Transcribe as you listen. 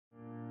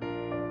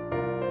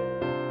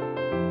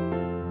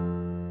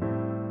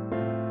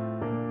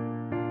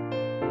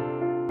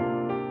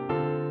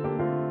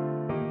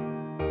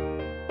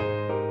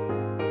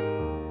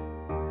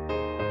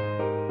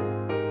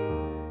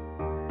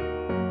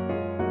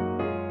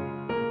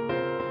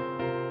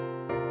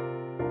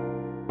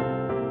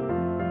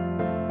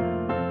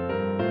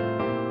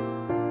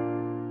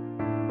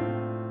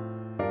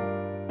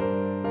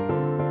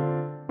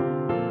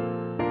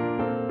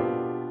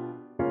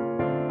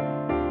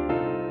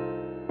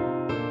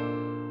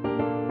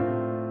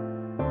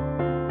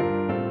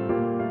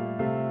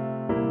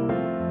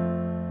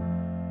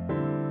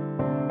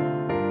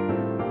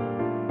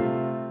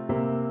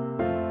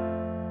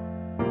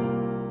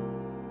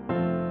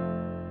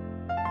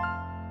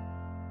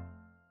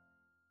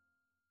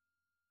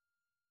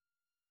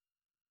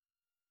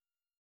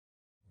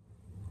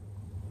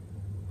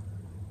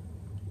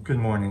Good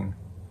morning,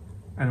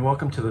 and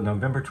welcome to the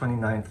November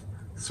 29th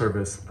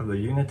service of the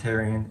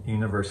Unitarian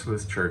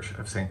Universalist Church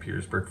of St.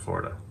 Petersburg,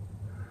 Florida.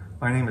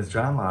 My name is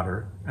John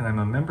Lauder, and I'm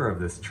a member of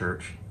this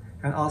church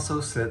and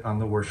also sit on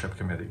the worship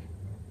committee.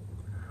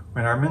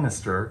 When our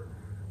minister,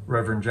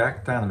 Reverend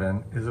Jack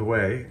Donovan, is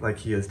away like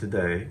he is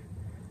today,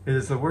 it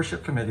is the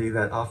worship committee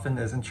that often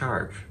is in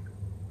charge.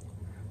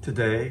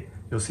 Today,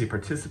 you'll see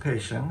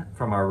participation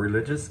from our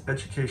Religious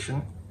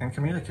Education and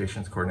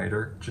Communications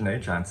Coordinator,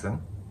 Janae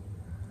Johnson,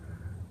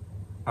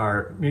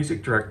 our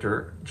Music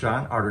Director,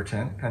 John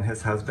Arterton, and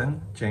his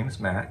husband, James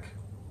Mack,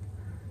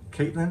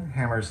 Caitlin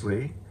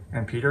Hammersley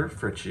and Peter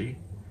Fritchie,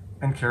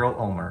 and Carol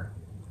Ulmer.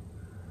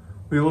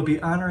 We will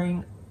be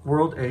honoring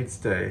World AIDS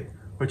Day,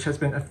 which has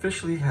been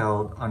officially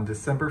held on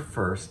December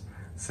 1st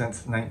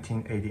since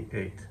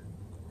 1988.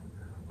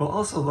 We'll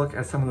also look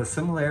at some of the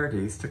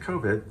similarities to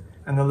COVID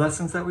and the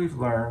lessons that we've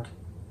learned,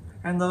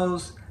 and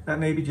those that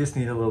maybe just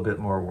need a little bit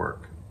more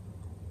work.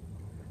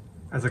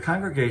 As a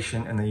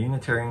congregation in the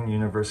Unitarian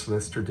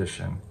Universalist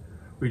tradition,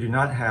 we do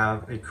not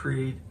have a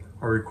creed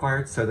or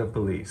required set of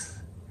beliefs.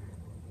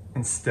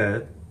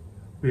 Instead,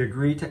 we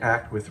agree to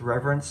act with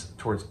reverence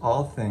towards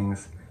all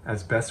things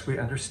as best we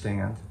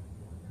understand,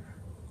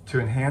 to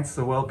enhance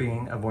the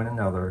well-being of one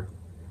another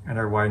and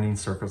our widening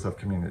circles of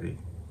community.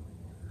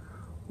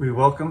 We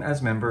welcome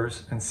as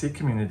members and seek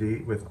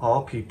community with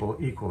all people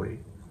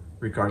equally,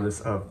 regardless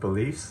of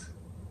beliefs,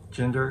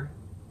 gender,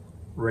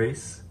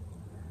 race,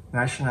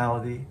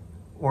 nationality,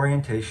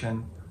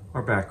 orientation,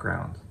 or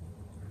background.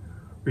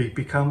 We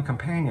become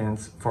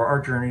companions for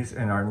our journeys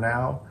in our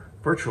now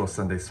virtual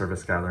Sunday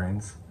service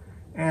gatherings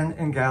and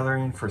in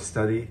gathering for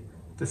study,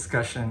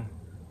 discussion,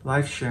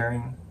 life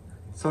sharing,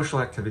 social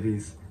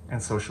activities,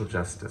 and social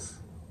justice.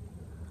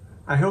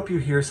 I hope you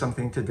hear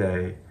something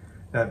today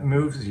that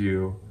moves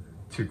you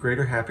to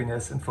greater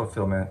happiness and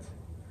fulfillment,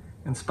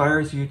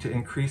 inspires you to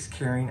increase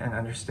caring and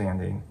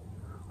understanding,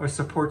 or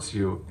supports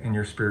you in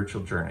your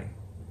spiritual journey.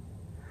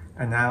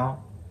 And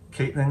now,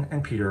 Caitlin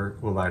and Peter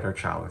will light our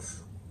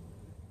chalice.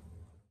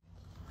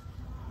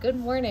 Good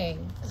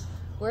morning.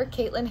 We're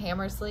Caitlin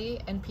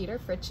Hammersley and Peter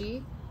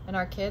Fritchie, and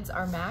our kids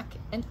are Mac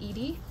and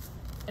Edie,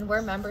 and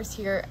we're members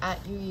here at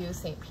UU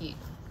St. Pete.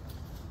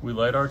 We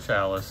light our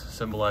chalice,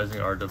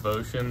 symbolizing our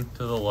devotion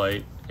to the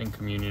light and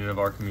communion of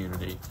our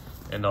community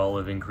and all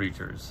living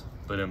creatures.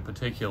 But in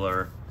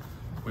particular,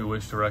 we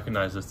wish to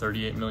recognize the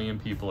 38 million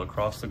people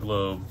across the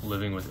globe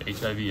living with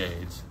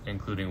HIV/AIDS,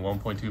 including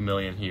 1.2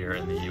 million here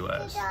in the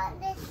U.S.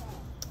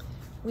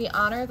 We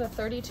honor the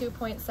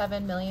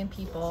 32.7 million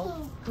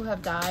people who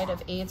have died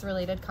of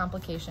AIDS-related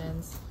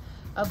complications,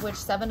 of which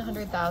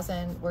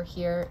 700,000 were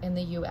here in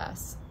the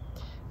U.S.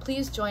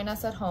 Please join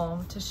us at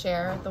home to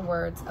share the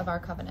words of our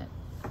covenant.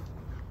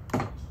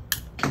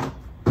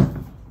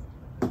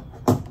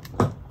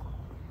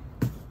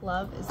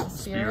 Love is the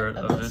spirit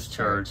of this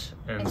church,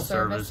 and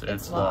service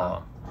its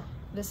law.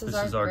 This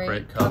is our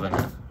great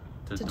covenant,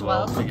 to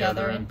dwell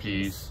together in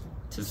peace,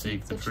 to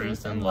seek the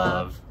truth and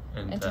love,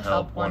 and to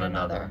help one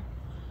another.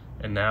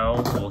 And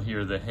now we'll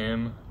hear the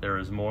hymn, There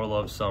Is More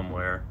Love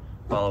Somewhere,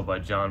 followed by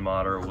John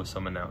Motter with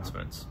some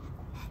announcements.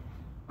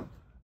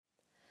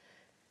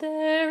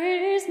 There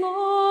is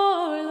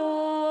more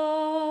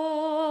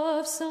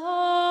love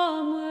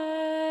somewhere.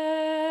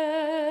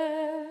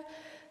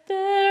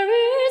 There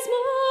is more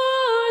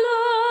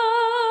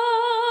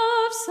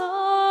love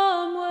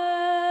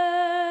somewhere.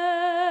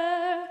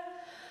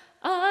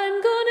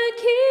 I'm gonna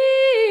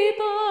keep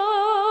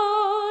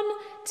on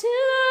till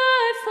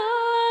I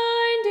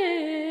find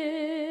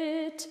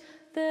it.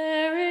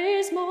 There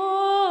is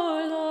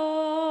more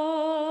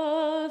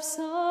love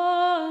somewhere.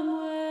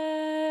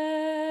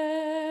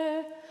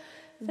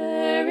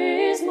 There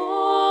is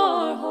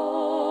more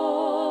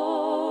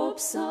hope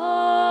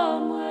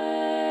somewhere.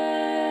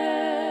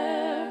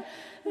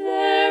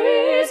 There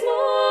is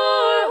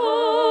more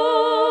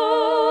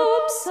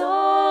hope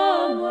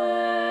somewhere.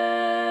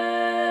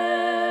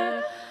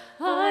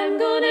 I'm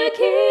gonna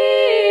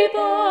keep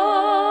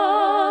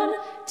on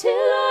till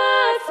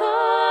I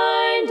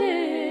find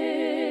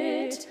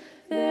it.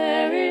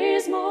 There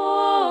is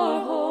more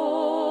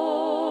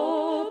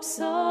hope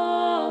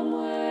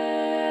somewhere.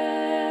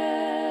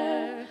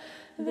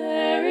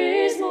 There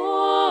is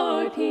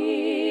more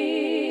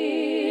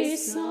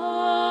peace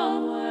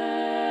somewhere.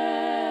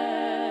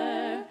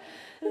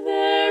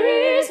 There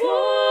is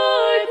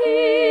more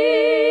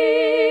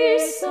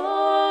peace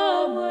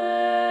somewhere.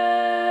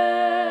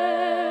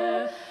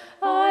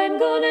 I'm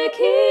gonna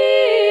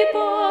keep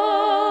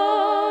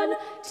on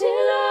till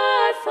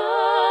I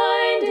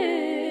find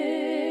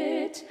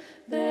it.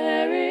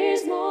 There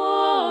is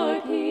more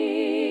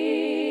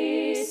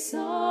peace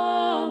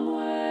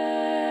somewhere.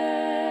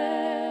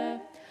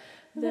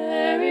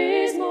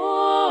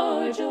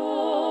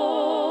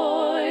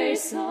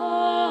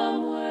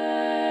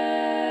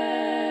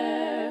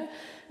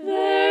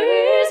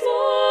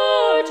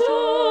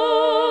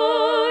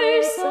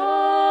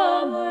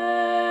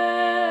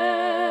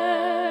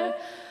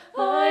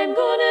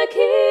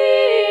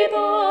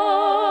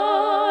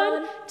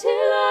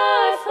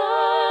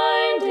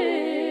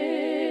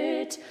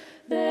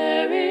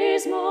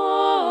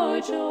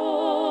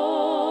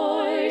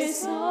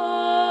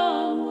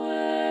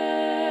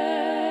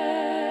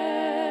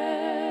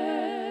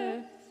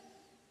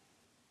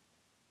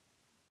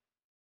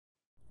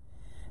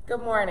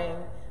 Good morning.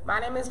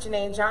 My name is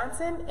Janae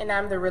Johnson, and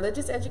I'm the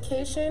Religious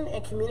Education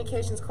and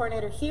Communications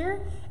Coordinator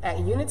here at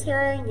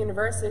Unitarian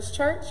Universalist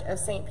Church of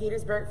St.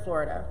 Petersburg,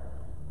 Florida.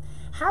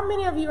 How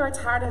many of you are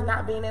tired of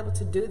not being able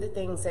to do the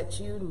things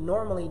that you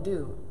normally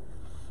do?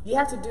 You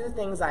have to do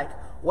things like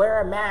wear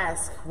a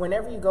mask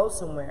whenever you go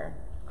somewhere.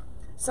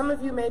 Some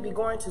of you may be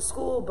going to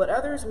school, but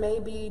others may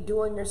be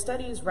doing your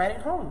studies right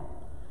at home.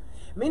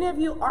 Many of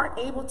you aren't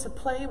able to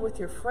play with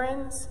your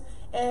friends,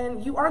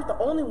 and you aren't the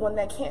only one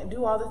that can't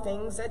do all the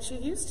things that you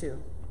used to.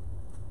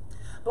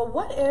 But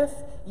what if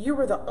you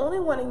were the only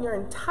one in your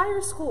entire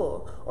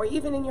school, or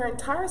even in your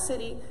entire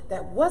city,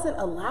 that wasn't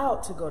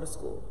allowed to go to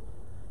school?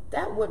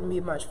 That wouldn't be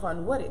much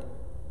fun, would it?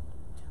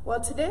 Well,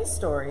 today's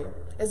story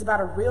is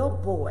about a real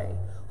boy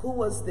who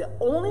was the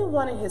only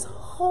one in his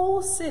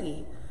whole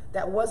city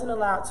that wasn't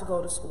allowed to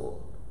go to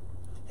school.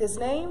 His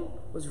name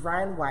was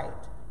Ryan White.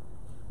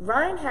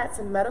 Ryan had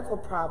some medical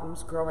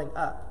problems growing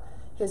up.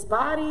 His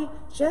body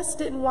just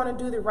didn't want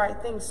to do the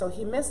right thing, so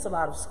he missed a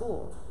lot of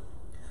school.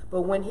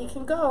 But when he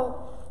can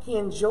go, he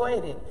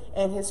enjoyed it,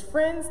 and his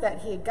friends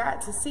that he had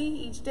got to see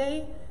each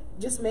day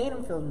just made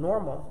him feel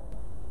normal.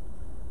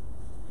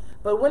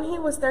 But when he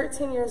was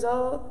 13 years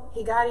old,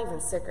 he got even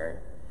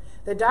sicker.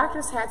 The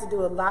doctors had to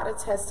do a lot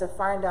of tests to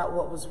find out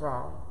what was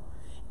wrong,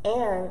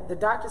 and the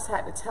doctors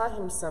had to tell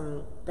him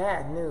some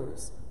bad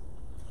news.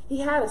 He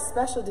had a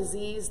special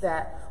disease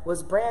that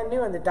was brand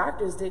new, and the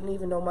doctors didn't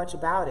even know much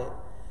about it.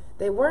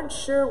 They weren't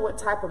sure what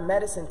type of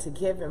medicine to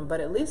give him, but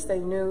at least they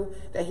knew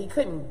that he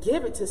couldn't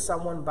give it to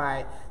someone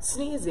by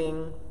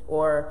sneezing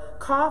or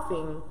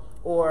coughing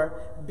or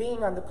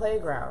being on the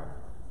playground.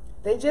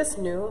 They just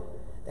knew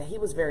that he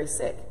was very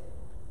sick.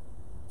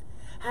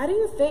 How do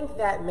you think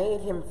that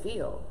made him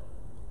feel?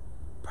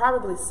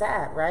 Probably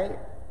sad, right?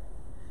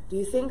 Do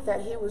you think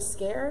that he was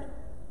scared?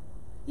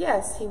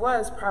 Yes, he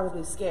was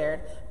probably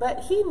scared,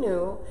 but he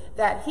knew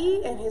that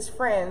he and his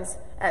friends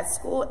at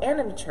school and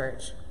in the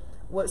church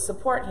would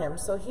support him,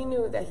 so he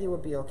knew that he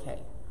would be okay.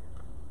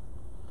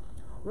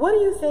 What do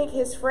you think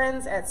his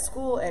friends at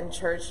school and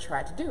church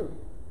tried to do?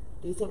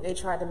 Do you think they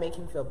tried to make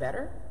him feel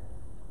better?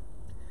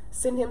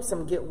 Send him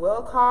some get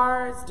well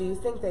cards? Do you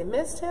think they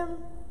missed him?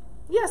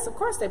 Yes, of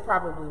course they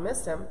probably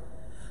missed him.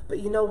 But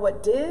you know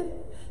what did?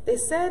 They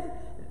said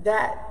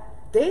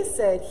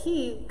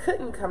he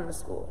couldn't come to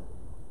school.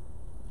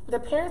 The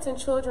parents and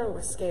children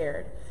were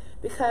scared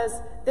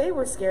because they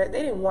were scared.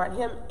 They didn't want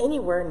him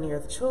anywhere near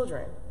the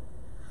children.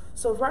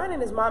 So Ryan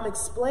and his mom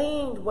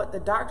explained what the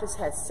doctors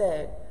had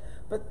said,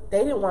 but they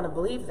didn't want to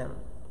believe them.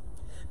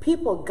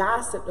 People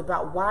gossiped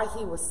about why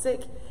he was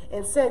sick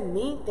and said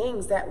mean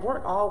things that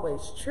weren't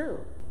always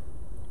true.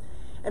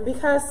 And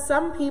because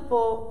some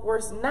people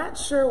were not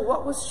sure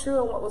what was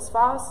true and what was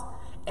false,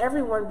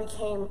 everyone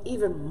became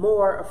even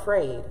more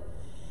afraid.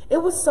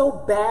 It was so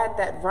bad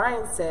that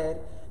Ryan said,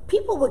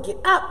 people would get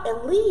up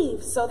and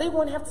leave so they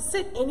wouldn't have to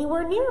sit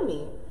anywhere near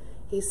me.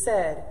 He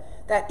said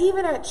that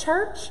even at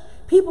church,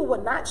 people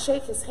would not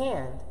shake his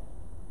hand.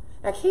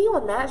 Now, can you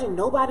imagine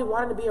nobody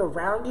wanted to be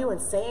around you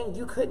and saying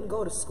you couldn't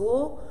go to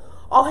school?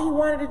 All he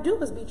wanted to do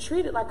was be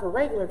treated like a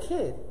regular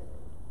kid.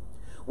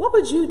 What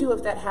would you do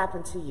if that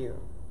happened to you?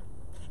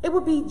 It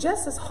would be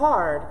just as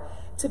hard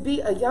to be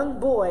a young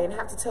boy and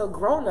have to tell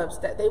grown-ups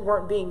that they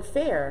weren't being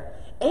fair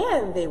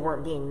and they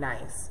weren't being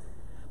nice.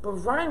 But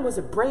Ryan was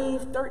a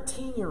brave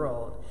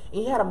 13-year-old,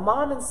 and he had a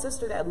mom and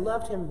sister that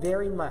loved him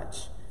very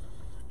much,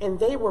 and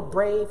they were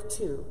brave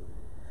too.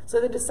 So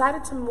they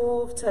decided to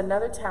move to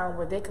another town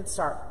where they could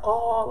start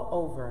all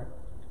over.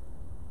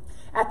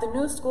 At the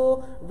new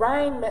school,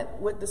 Ryan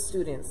met with the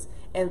students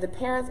and the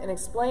parents and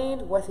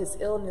explained what his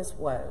illness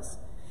was.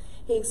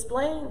 He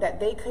explained that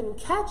they couldn't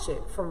catch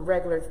it from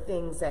regular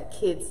things that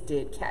kids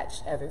did catch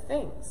other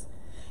things.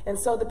 And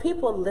so the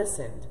people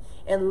listened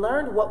and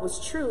learned what was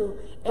true,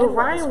 and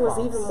Ryan was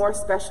even more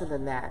special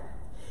than that.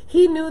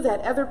 He knew that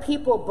other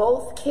people,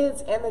 both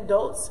kids and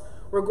adults,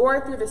 were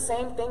going through the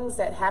same things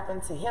that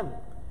happened to him.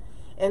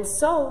 And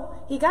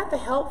so he got the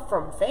help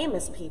from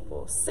famous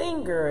people,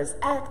 singers,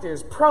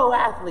 actors, pro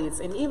athletes,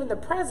 and even the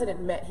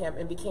president met him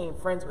and became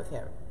friends with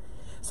him.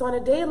 So on a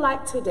day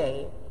like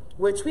today,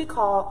 which we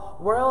call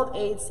World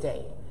AIDS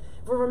Day,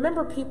 we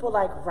remember people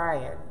like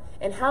Ryan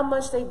and how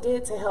much they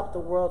did to help the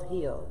world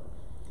heal.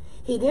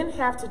 He didn't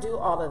have to do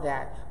all of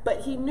that,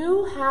 but he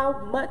knew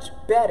how much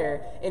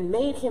better it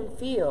made him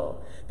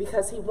feel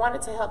because he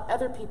wanted to help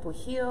other people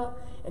heal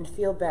and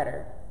feel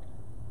better.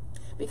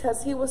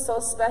 Because he was so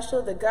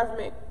special, the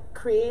government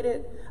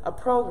created a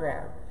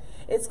program.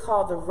 It's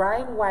called the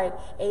Ryan White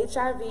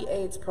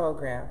HIV/AIDS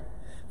program.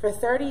 For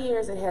 30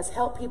 years, it has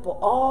helped people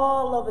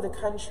all over the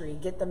country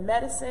get the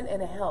medicine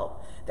and the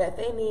help that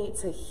they need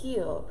to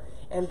heal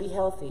and be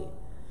healthy.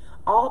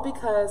 All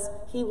because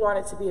he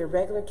wanted to be a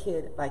regular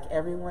kid like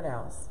everyone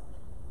else.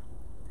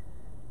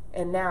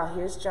 And now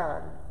here's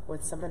John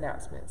with some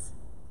announcements.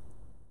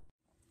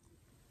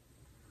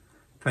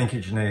 Thank you,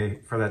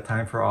 Janae, for that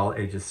Time for All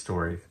Ages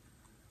story.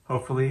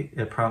 Hopefully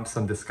it prompts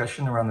some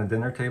discussion around the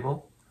dinner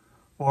table,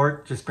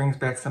 or just brings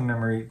back some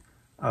memory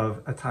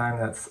of a time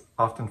that's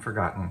often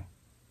forgotten.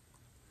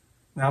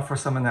 Now for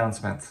some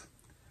announcements.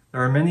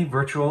 There are many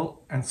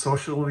virtual and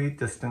socially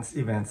distanced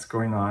events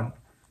going on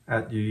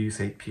at UU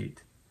St.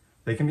 Pete.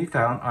 They can be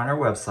found on our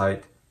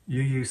website,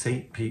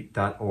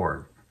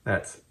 uustpete.org.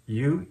 That's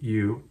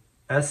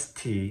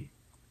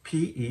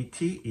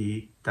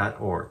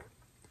uustpete.org.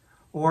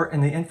 Or in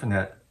the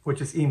infonet,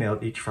 which is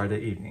emailed each Friday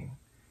evening.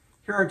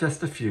 Here are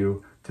just a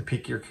few to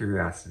pique your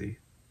curiosity.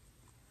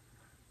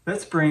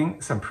 Let's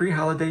bring some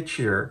pre-holiday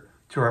cheer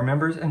to our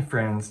members and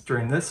friends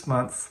during this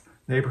month's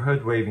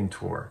Neighborhood Waving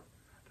Tour.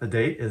 The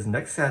date is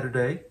next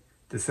Saturday,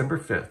 December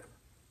 5th.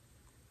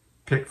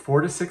 Pick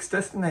 4 to 6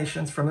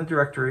 destinations from the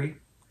directory,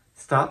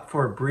 stop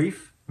for a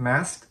brief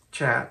masked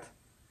chat,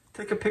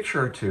 take a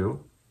picture or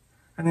two,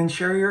 and then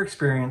share your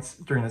experience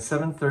during the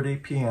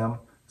 7:30 p.m.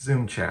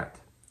 Zoom chat.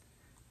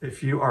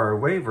 If you are a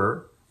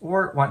waver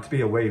or want to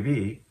be a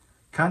wavee,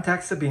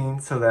 contact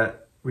Sabine so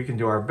that we can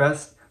do our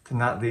best to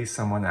not leave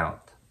someone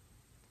out.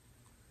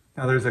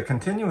 Now there's a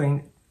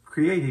continuing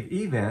creative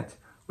event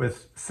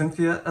with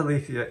Cynthia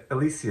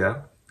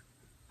Alicia,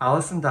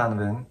 Allison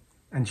Donovan,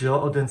 and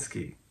Jill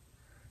Odinsky.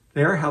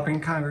 They are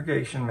helping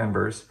congregation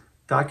members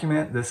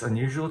document this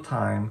unusual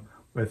time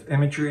with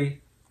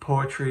imagery,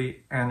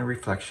 poetry, and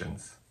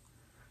reflections.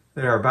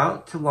 They are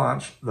about to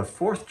launch the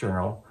 4th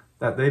journal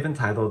that they've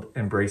entitled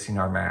Embracing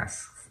Our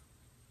Masks.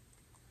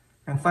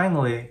 And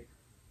finally,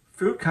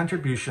 food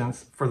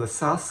contributions for the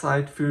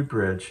Southside Food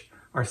Bridge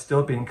are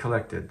still being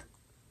collected.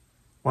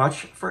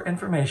 Watch for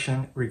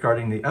information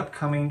regarding the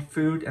upcoming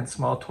food and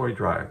small toy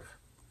drive.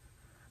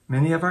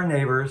 Many of our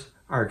neighbors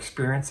are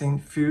experiencing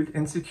food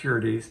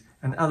insecurities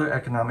and other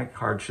economic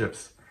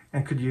hardships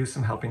and could use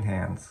some helping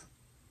hands.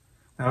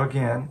 Now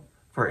again,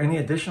 for any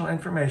additional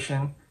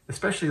information,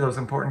 especially those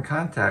important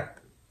contact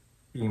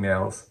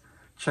emails,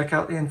 check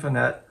out the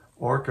infonet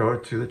or go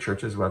to the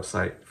church's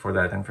website for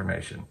that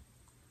information.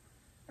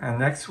 And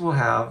next we'll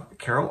have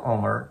Carol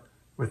Ulmer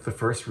with the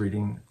first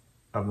reading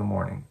of the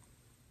morning.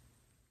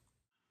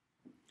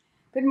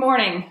 Good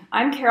morning.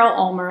 I'm Carol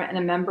Ulmer and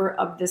a member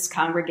of this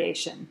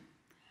congregation.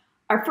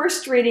 Our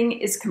first reading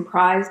is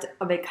comprised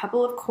of a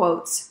couple of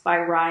quotes by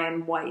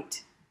Ryan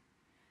White.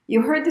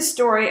 You heard the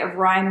story of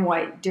Ryan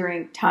White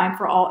during Time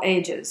for All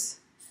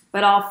Ages,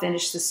 but I'll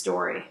finish the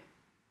story.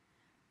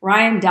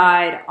 Ryan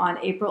died on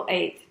April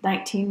 8,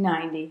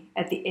 1990,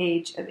 at the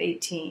age of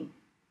 18.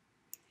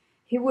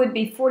 He would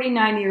be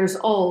 49 years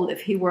old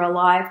if he were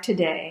alive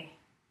today.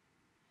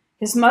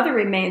 His mother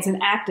remains an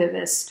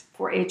activist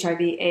for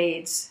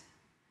HIV/AIDS.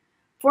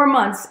 4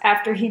 months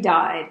after he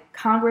died,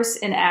 Congress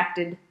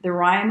enacted the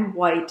Ryan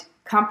White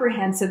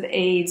Comprehensive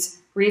AIDS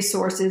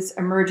Resources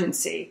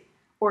Emergency,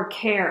 or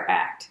CARE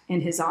Act, in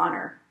his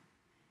honor.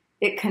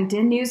 It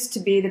continues to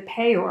be the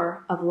payor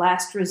of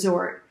last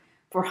resort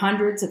for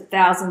hundreds of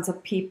thousands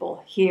of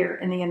people here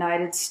in the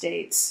United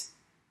States.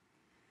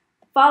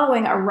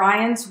 Following are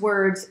Ryan's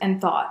words and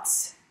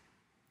thoughts.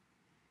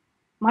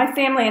 My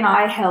family and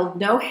I held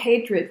no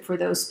hatred for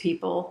those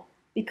people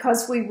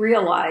because we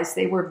realized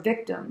they were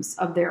victims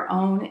of their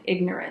own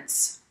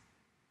ignorance.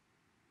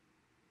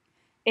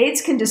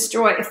 AIDS can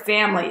destroy a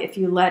family if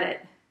you let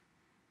it,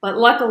 but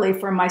luckily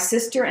for my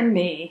sister and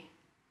me,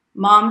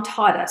 Mom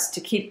taught us to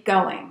keep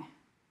going.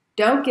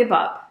 Don't give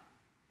up.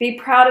 Be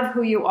proud of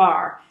who you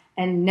are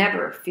and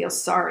never feel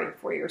sorry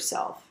for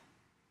yourself.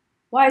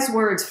 Wise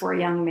words for a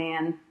young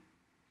man.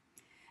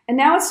 And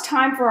now it's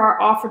time for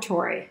our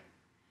offertory.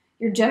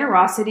 Your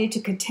generosity to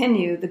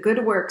continue the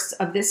good works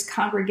of this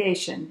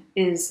congregation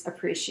is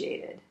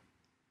appreciated.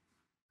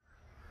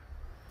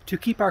 To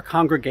keep our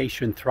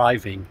congregation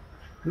thriving,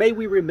 may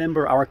we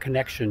remember our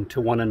connection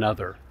to one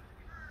another.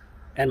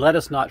 And let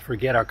us not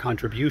forget our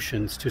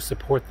contributions to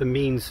support the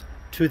means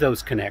to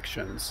those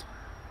connections.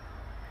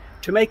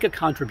 To make a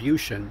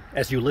contribution,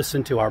 as you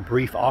listen to our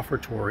brief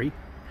offertory,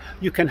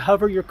 you can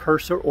hover your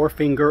cursor or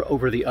finger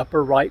over the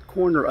upper right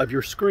corner of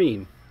your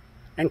screen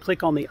and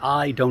click on the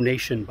I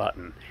donation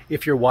button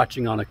if you're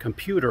watching on a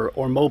computer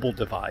or mobile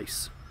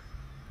device.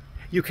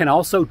 You can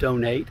also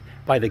donate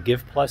by the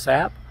Give Plus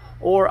app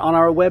or on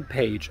our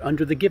webpage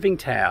under the Giving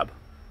tab,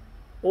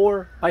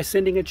 or by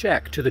sending a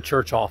check to the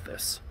church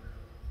office.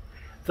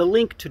 The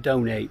link to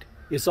donate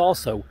is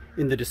also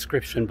in the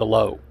description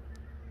below.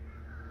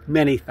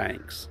 Many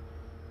thanks.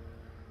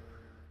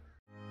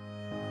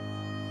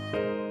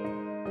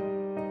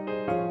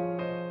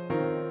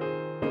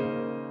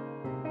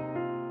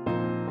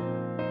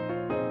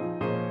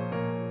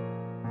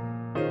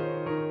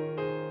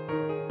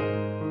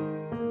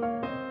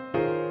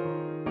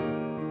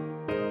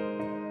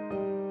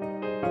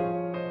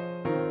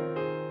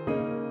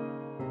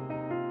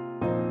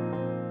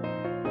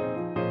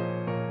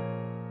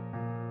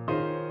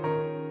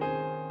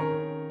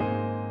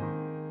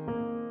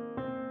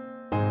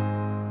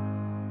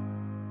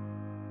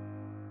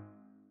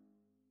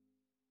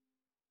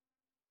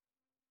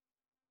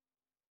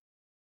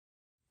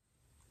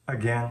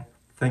 Again,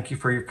 thank you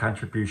for your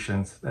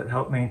contributions that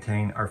help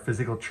maintain our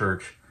physical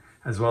church,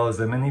 as well as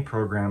the many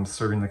programs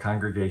serving the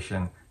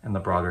congregation and the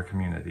broader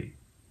community.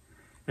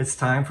 It's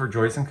time for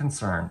Joys and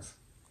Concerns.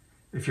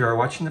 If you are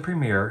watching the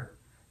premiere,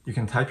 You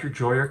can type your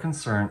joy or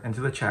concern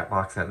into the chat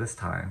box at this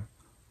time,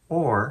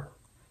 or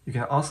you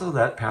can also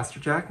let Pastor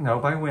Jack know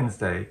by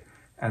Wednesday,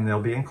 and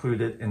they'll be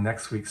included in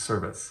next week's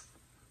service.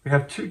 We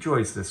have 2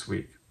 joys this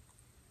week.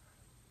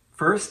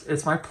 First,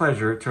 it's my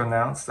pleasure to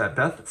announce that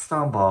Beth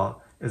Stombaugh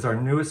is our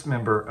newest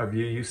member of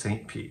UU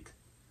St. Pete.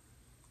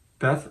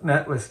 Beth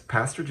met with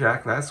Pastor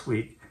Jack last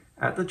week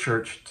at the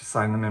church to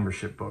sign the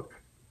membership book.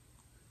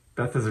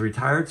 Beth is a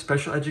retired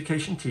special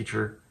education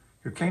teacher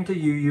who came to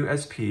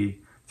UUSP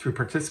through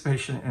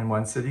participation in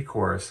One City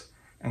Chorus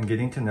and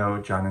getting to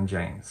know John and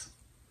James.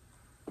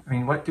 I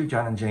mean, what do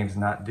John and James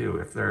not do?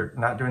 If they're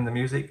not doing the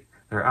music,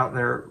 they're out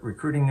there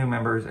recruiting new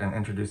members and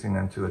introducing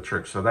them to the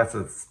church. So that's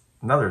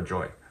another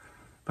joy.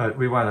 But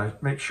we want to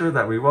make sure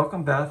that we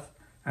welcome Beth,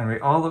 and we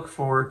all look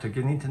forward to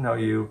getting to know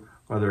you,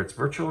 whether it's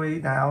virtually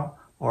now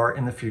or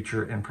in the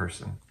future in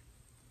person.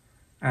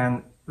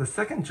 And the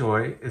second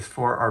joy is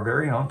for our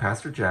very own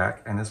Pastor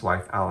Jack and his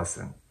wife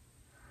Allison.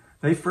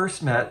 They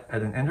first met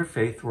at an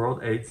Interfaith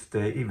World AIDS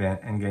Day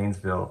event in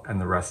Gainesville,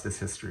 and the rest is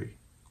history.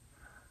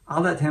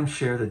 I'll let him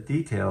share the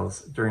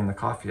details during the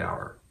coffee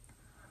hour.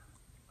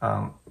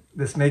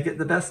 This may get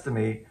the best of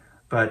me,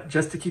 but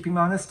just to keep him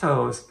on his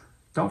toes,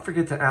 don't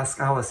forget to ask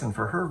Allison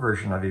for her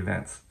version of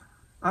events.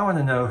 I want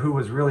to know who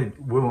was really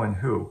wooing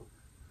who.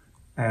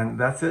 And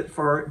that's it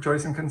for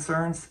Joys and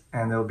Concerns,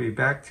 and they'll be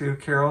back to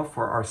Carol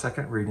for our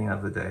second reading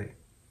of the day.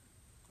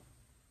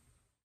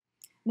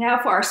 Now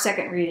for our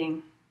second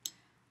reading.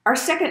 Our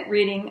second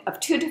reading of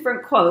 2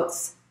 different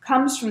quotes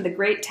comes from the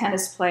great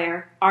tennis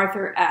player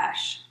Arthur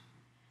Ashe.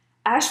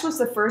 Ashe was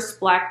the first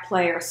Black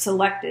player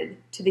selected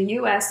to the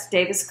U.S.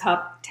 Davis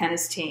Cup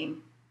tennis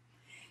team.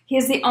 He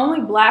is the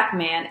only Black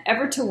man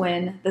ever to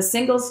win the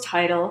singles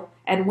title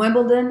at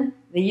Wimbledon,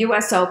 the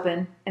U.S.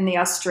 Open, and the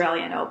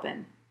Australian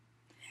Open.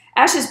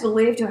 Ashe is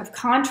believed to have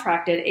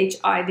contracted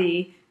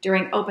HIV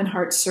during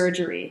open-heart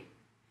surgery.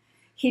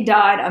 He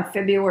died on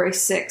February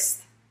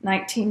 6,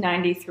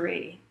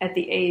 1993, at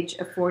the age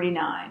of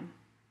 49.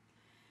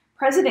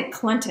 President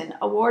Clinton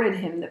awarded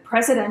him the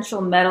Presidential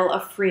Medal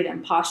of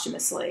Freedom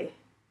posthumously.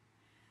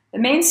 The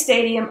main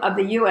stadium of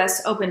the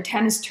U.S. Open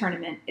tennis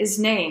tournament is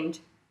named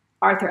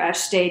Arthur Ashe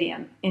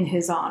Stadium in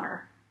his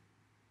honor.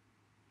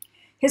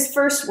 His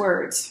first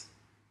words,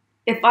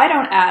 "If I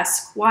don't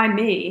ask why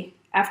me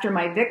after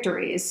my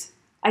victories,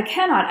 I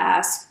cannot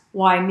ask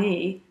why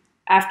me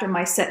after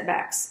my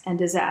setbacks and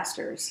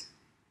disasters."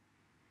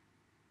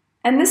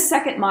 And this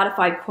second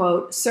modified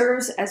quote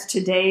serves as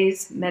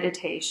today's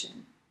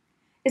meditation.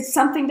 It's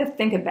something to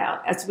think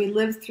about as we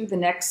live through the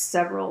next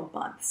several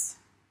months.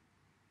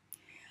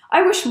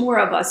 I wish more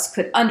of us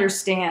could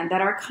understand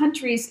that our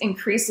country's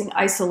increasing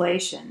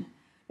isolation,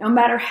 no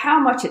matter how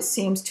much it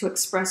seems to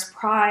express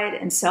pride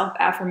and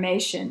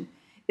self-affirmation,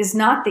 is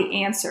not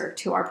the answer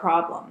to our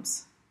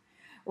problems.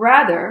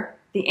 Rather,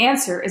 the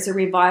answer is a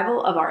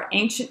revival of our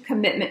ancient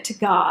commitment to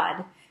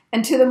God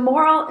and to the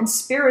moral and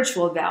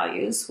spiritual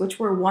values which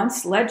were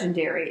once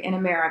legendary in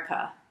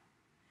America.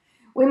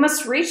 We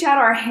must reach out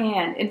our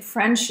hand in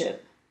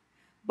friendship,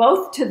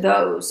 both to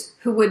those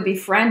who would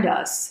befriend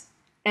us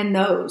and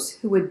those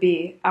who would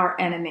be our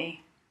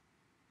enemy.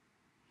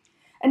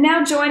 And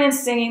now join in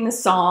singing the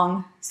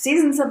song,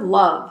 Seasons of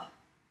Love,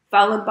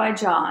 followed by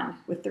John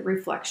with the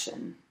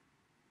reflection.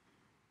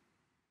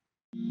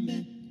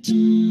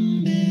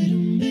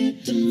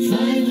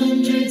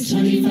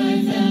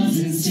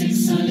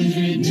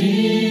 525,600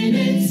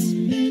 minutes,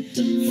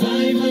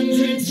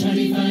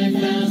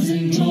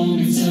 525,000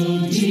 moments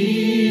so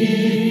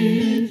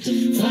dear,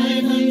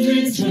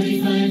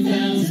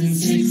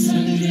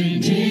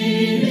 525,600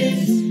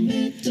 minutes.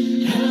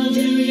 How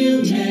do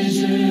you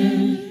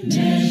measure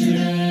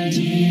a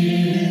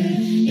year?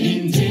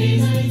 In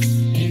daylights,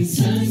 in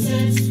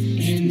sunsets,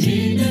 in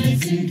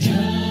midnights, in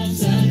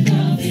cups of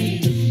coffee,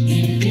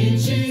 in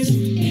inches,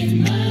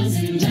 in miles,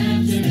 in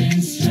laughter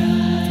and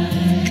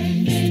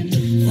strife. And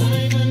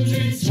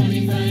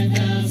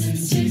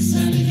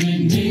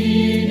 525,600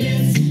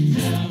 minutes.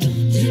 How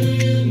do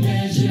you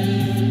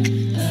measure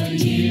a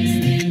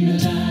year in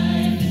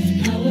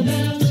life? How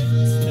about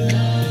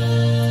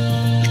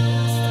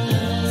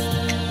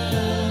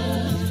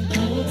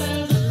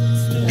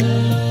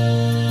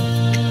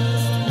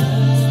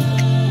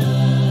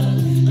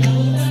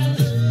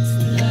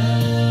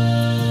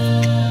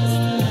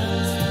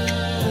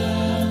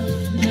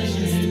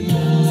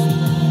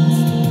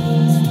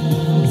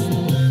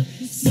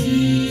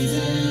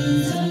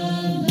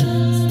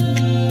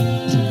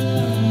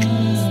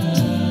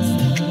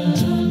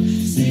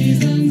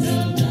seasons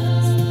of love?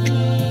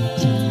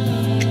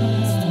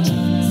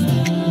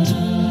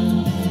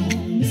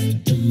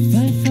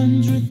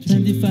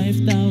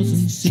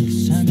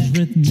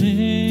 525,600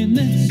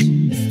 minutes,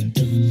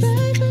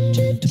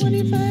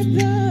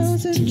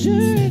 525,000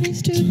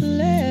 journeys to the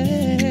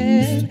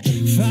land,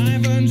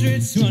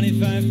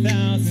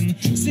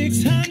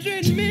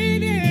 525,600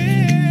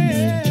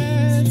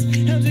 minutes.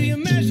 How do you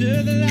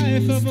measure the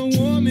life of a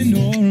woman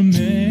or a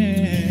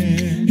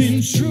man?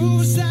 In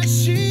truths that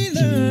she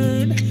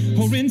learned,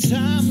 or in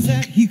times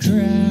that he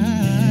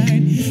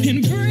cried,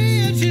 in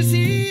bridges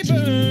he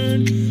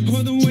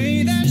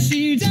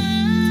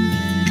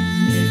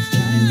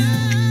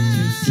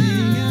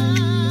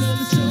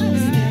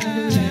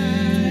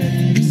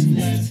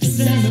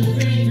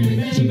Celebrate,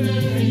 remember,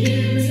 a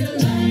year in the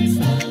life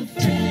of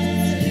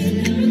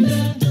Fred.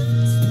 Remember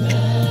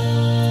love.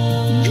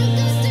 You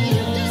got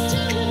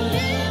to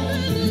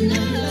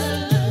remember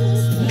the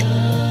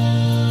love.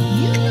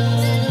 You know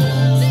that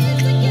love is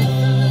the gift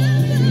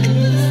from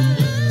love.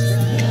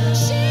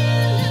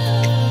 Share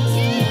love,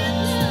 give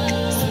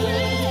love,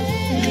 spread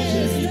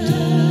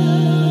love.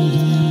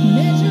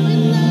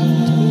 Measuring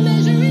love,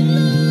 measuring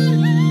love.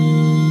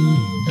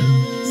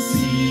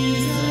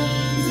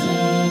 Seasons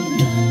of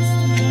love.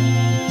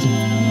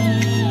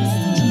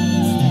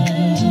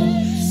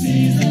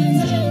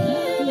 Seasons of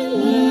love.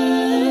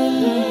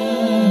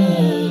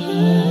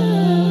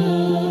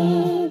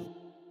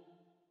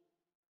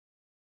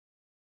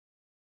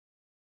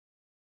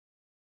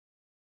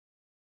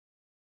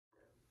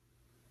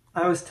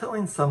 I was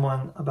telling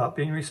someone about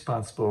being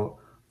responsible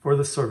for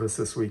the service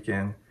this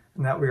weekend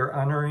and that we are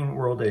honoring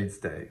World AIDS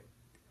Day.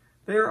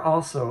 They are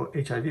also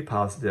HIV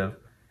positive,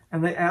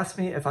 and they asked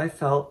me if I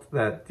felt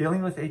that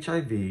dealing with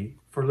HIV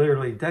for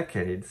literally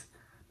decades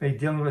made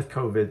dealing with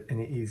COVID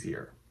any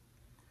easier.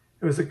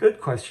 It was a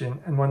good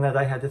question and one that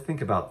I had to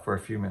think about for a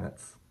few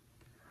minutes.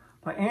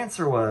 My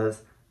answer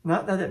was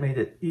not that it made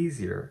it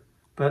easier,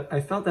 but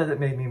I felt that it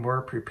made me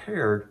more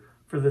prepared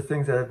for the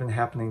things that have been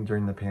happening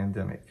during the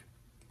pandemic.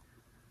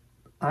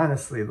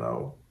 Honestly,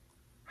 though,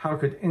 how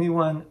could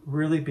anyone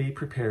really be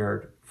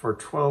prepared for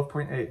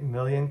 12.8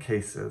 million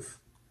cases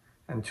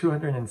and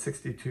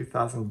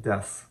 262,000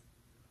 deaths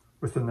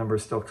with the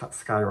numbers still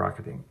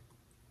skyrocketing?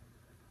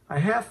 I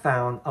have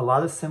found a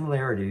lot of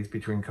similarities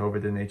between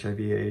COVID and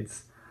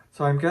HIV/AIDS,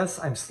 so I guess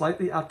I'm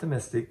slightly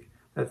optimistic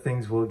that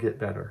things will get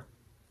better.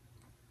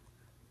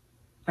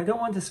 I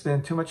don't want to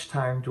spend too much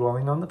time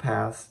dwelling on the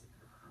past,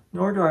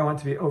 nor do I want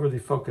to be overly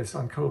focused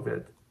on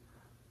COVID.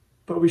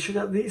 But we should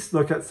at least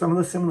look at some of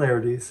the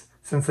similarities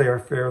since they are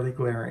fairly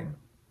glaring.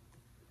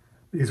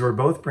 These were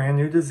both brand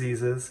new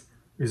diseases,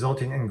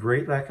 resulting in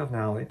great lack of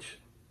knowledge.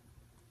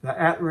 The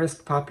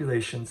at-risk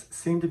populations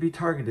seemed to be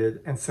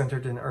targeted and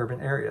centered in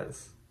urban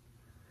areas.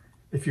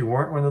 If you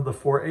weren't one of the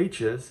 4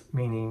 H's,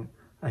 meaning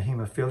a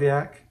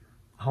hemophiliac,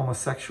 a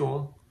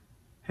homosexual,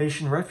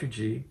 Haitian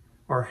refugee,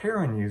 or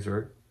heroin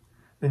user,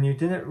 then you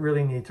didn't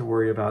really need to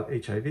worry about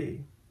HIV.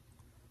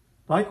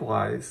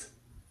 Likewise,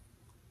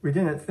 we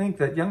didn't think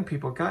that young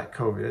people got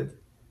COVID,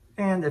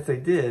 and if they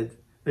did,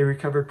 they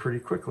recovered pretty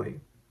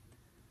quickly.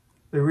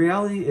 The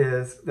reality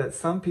is that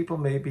some people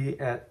may be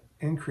at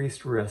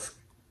increased risk,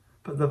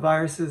 but the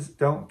viruses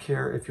don't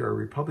care if you're a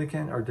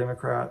Republican or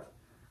Democrat,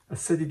 a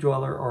city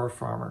dweller or a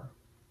farmer.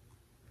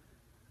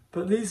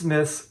 But these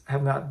myths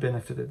have not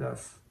benefited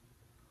us.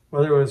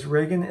 Whether it was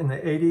Reagan in the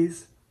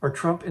 80s or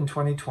Trump in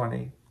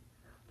 2020,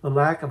 the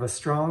lack of a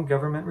strong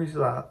government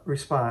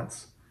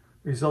response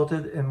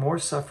resulted in more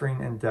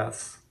suffering and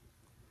deaths.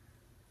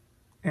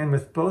 And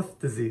with both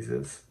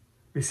diseases,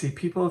 we see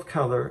people of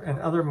color and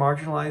other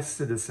marginalized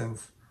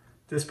citizens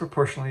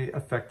disproportionately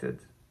affected.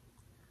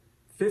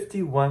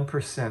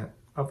 51%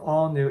 of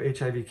all new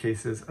HIV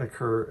cases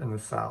occur in the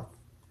South.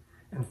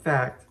 In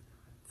fact,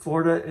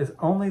 Florida is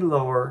only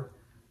lower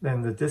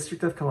than the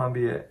District of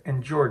Columbia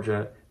and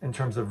Georgia in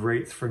terms of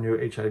rates for new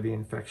HIV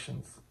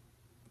infections.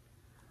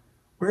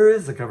 Where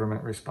is the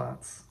government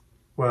response?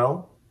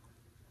 Well,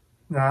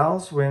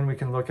 now's when we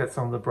can look at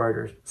some of the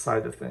brighter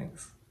side of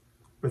things.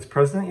 With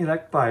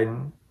President-elect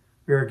Biden,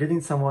 we are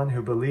getting someone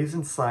who believes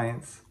in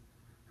science,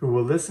 who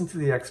will listen to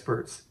the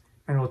experts,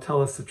 and will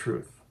tell us the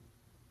truth.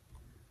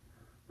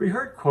 We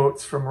heard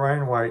quotes from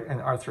Ryan White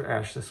and Arthur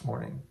Ashe this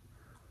morning,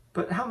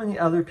 but how many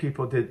other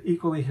people did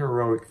equally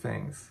heroic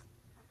things?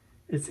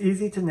 It's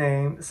easy to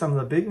name some of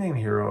the big-name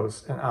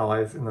heroes and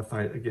allies in the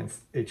fight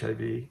against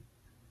HIV.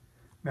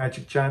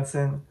 Magic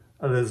Johnson,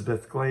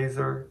 Elizabeth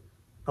Glaser,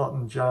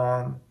 Elton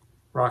John,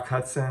 Rock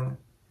Hudson,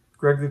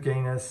 Greg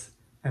Louganis,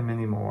 and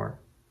many more.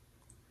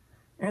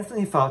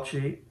 Anthony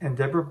Fauci and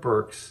Deborah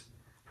Birx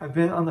have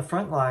been on the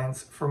front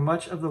lines for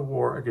much of the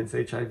war against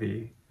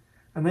HIV,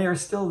 and they are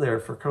still there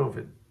for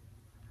COVID.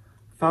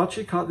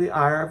 Fauci caught the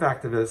ire of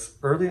activists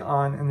early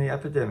on in the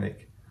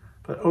epidemic,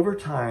 but over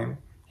time,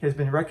 he has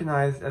been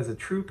recognized as a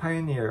true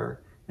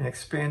pioneer in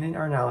expanding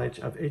our knowledge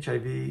of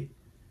HIV,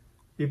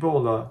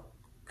 Ebola,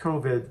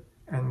 COVID,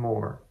 and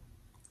more.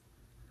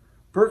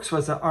 Birx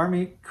was a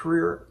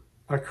career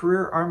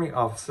Army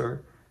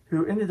officer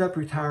who ended up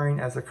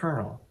retiring as a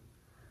colonel.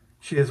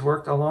 She has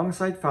worked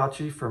alongside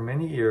Fauci for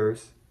many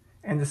years,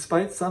 and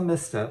despite some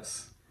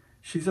missteps,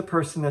 she's a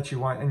person that you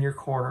want in your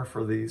corner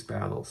for these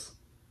battles.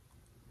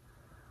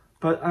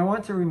 But I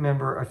want to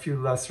remember a few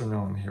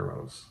lesser-known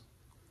heroes.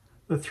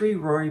 The three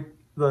Ray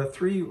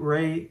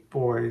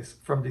boys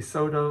from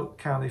DeSoto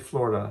County,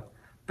 Florida,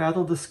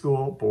 battled the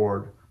school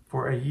board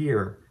for a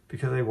year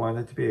because they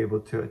wanted to be able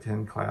to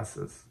attend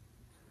classes.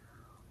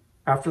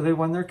 After they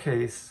won their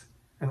case,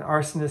 an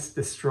arsonist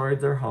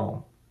destroyed their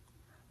home.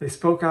 They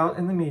spoke out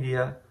in the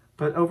media,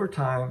 but over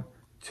time,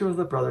 2 of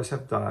the brothers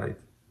have died.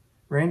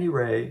 Randy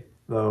Ray,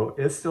 though,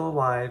 is still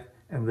alive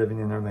and living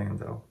in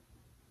Orlando.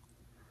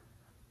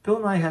 Bill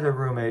and I had a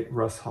roommate,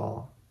 Russ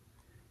Hall.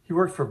 He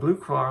worked for Blue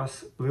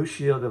Cross Blue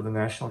Shield of the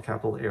National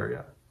Capital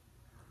Area.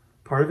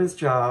 Part of his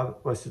job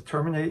was to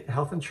terminate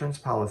health insurance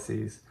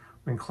policies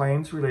when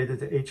claims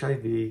related to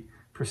HIV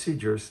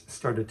procedures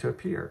started to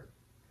appear.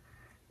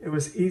 It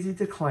was easy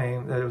to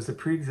claim that it was a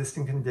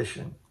pre-existing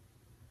condition.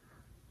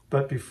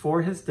 But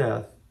before his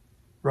death,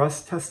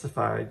 Russ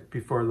testified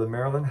before the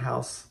Maryland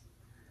House,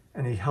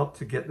 and he helped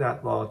to get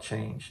that law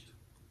changed.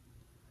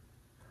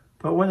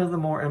 But one of the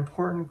more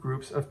important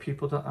groups of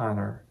people to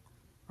honor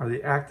are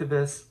the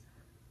activists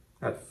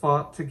that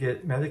fought to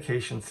get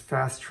medications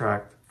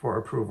fast-tracked for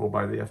approval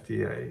by the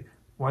FDA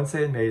once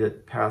they had made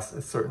it past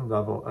a certain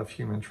level of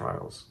human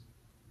trials.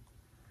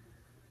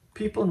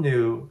 People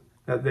knew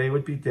that they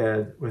would be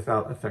dead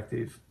without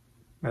effective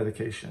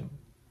medication.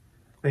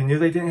 They knew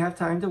they didn't have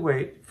time to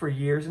wait for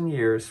years and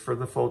years for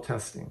the full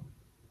testing.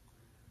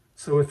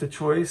 So with the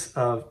choice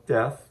of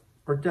death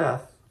or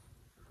death,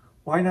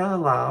 why not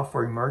allow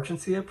for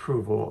emergency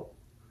approval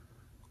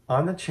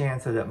on the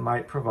chance that it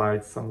might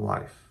provide some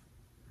life?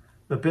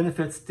 The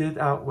benefits did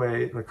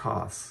outweigh the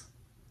costs.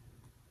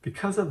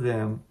 Because of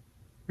them,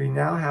 we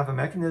now have a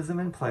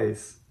mechanism in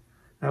place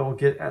that will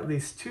get at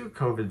least 2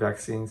 COVID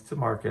vaccines to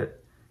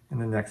market in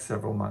the next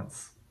several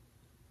months.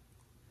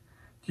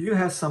 Do you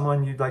have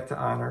someone you'd like to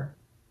honor?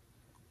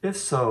 If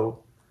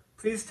so,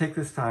 please take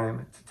this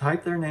time to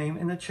type their name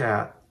in the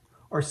chat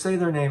or say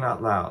their name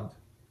out loud.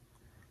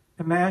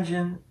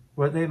 Imagine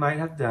what they might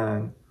have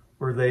done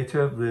were they to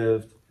have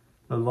lived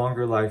the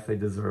longer life they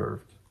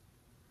deserved.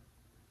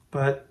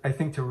 But I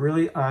think to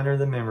really honor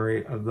the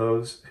memory of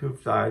those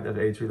who've died of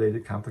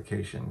AIDS-related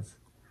complications,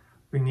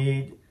 we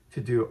need to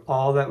do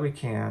all that we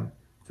can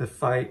to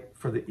fight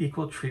for the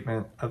equal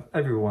treatment of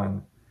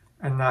everyone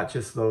and not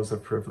just those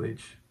of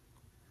privilege.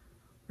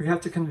 We have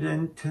to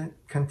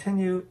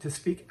continue to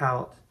speak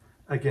out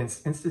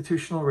against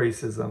institutional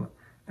racism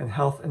and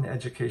health and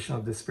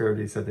educational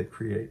disparities that it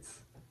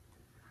creates.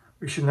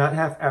 We should not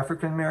have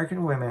African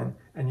American women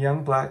and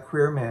young Black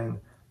queer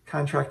men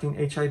contracting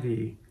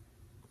HIV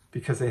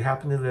because they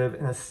happen to live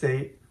in a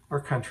state or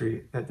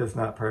country that does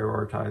not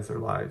prioritize their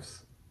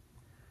lives.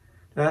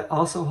 That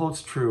also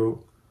holds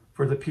true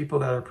for the people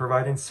that are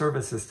providing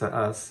services to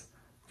us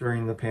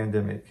during the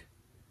pandemic.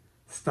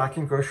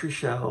 Stocking grocery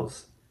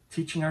shelves,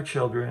 teaching our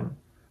children,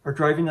 or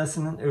driving us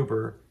in an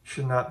Uber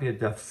should not be a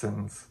death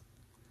sentence.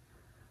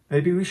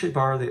 Maybe we should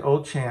borrow the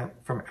old chant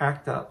from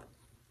ACT UP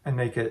and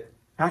make it,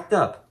 ACT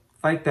UP,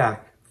 fight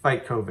back,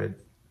 fight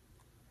COVID.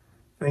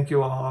 Thank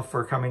you all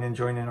for coming and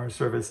joining our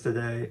service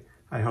today.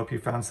 I hope you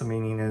found some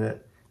meaning in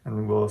it,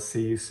 and we'll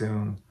see you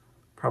soon.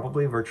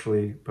 Probably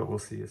virtually, but we'll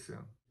see you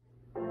soon.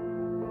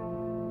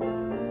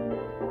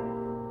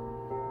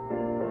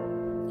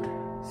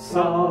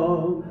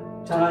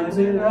 Sometimes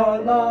in our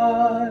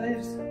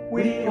lives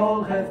we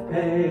all have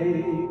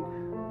pain,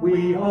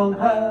 we all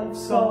have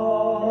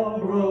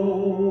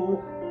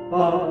sorrow,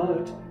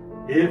 but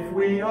if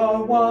we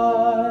are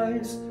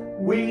wise,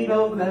 we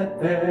know that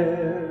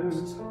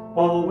there's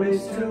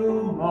always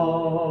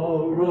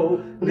tomorrow.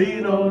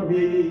 Lean on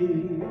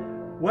me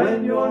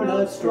when you're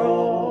not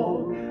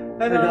strong,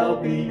 and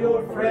I'll be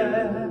your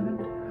friend.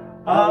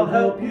 I'll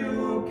help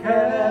you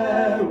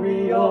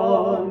carry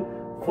on,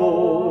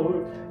 for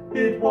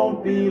it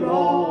won't be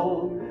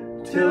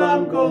long till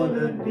I'm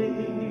gonna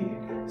need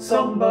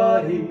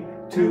somebody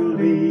to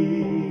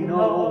lean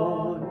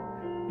on.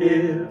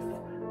 If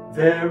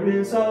there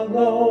is a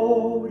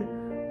load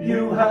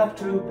you have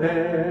to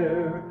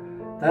bear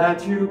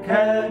that you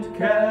can't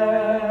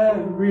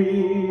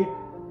carry,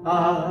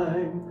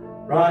 I'm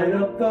right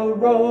up the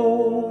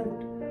road,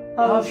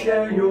 I'll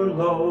share your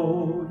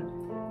load.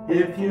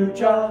 If you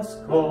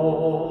just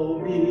call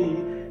me,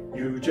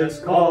 you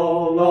just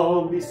call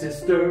on me,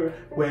 sister,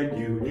 when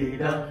you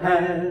need a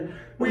hand.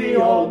 We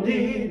all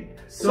need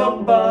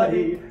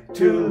somebody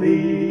to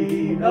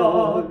lean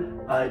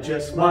on. I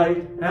just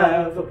might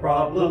have a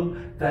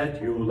problem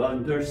that you'll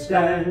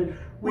understand.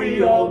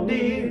 We all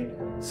need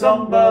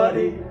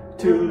somebody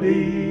to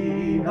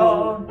lean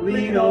on.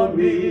 Lean on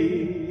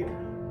me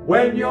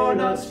when you're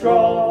not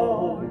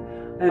strong,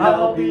 and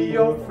I'll be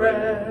your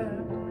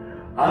friend.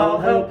 I'll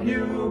help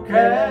you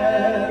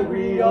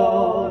carry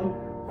on,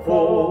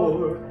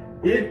 for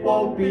it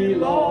won't be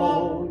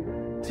long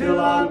till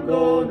I'm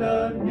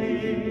gonna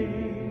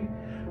need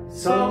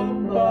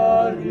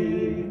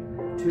somebody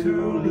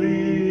to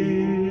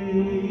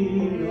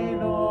lean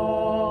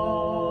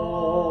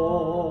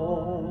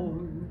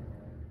on.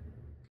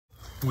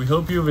 We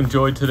hope you've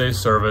enjoyed today's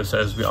service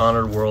as we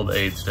honored World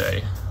AIDS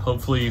Day.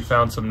 Hopefully you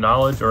found some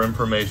knowledge or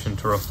information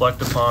to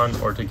reflect upon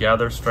or to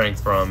gather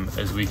strength from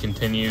as we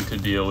continue to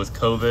deal with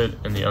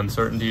COVID and the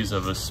uncertainties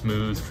of a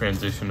smooth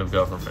transition of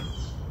government.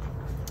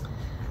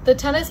 The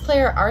tennis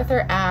player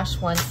Arthur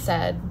Ashe once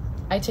said,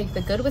 "I take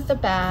the good with the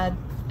bad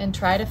and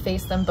try to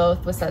face them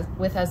both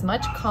with as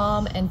much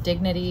calm and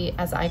dignity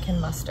as I can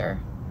muster."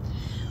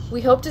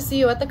 We hope to see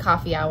you at the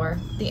coffee hour.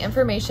 The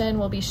information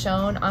will be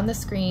shown on the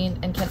screen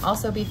and can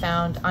also be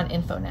found on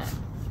InfoNet.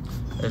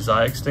 As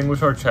I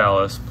extinguish our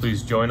chalice,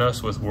 please join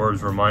us with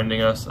words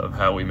reminding us of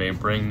how we may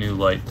bring new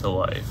light to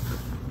life.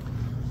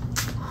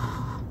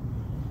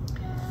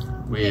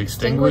 We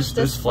extinguish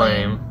this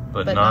flame,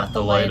 but not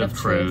the light of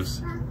truth,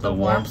 the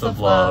warmth of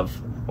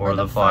love, or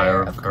the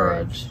fire of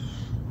courage.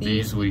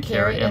 These we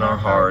carry in our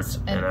hearts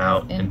and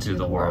out into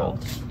the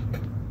world.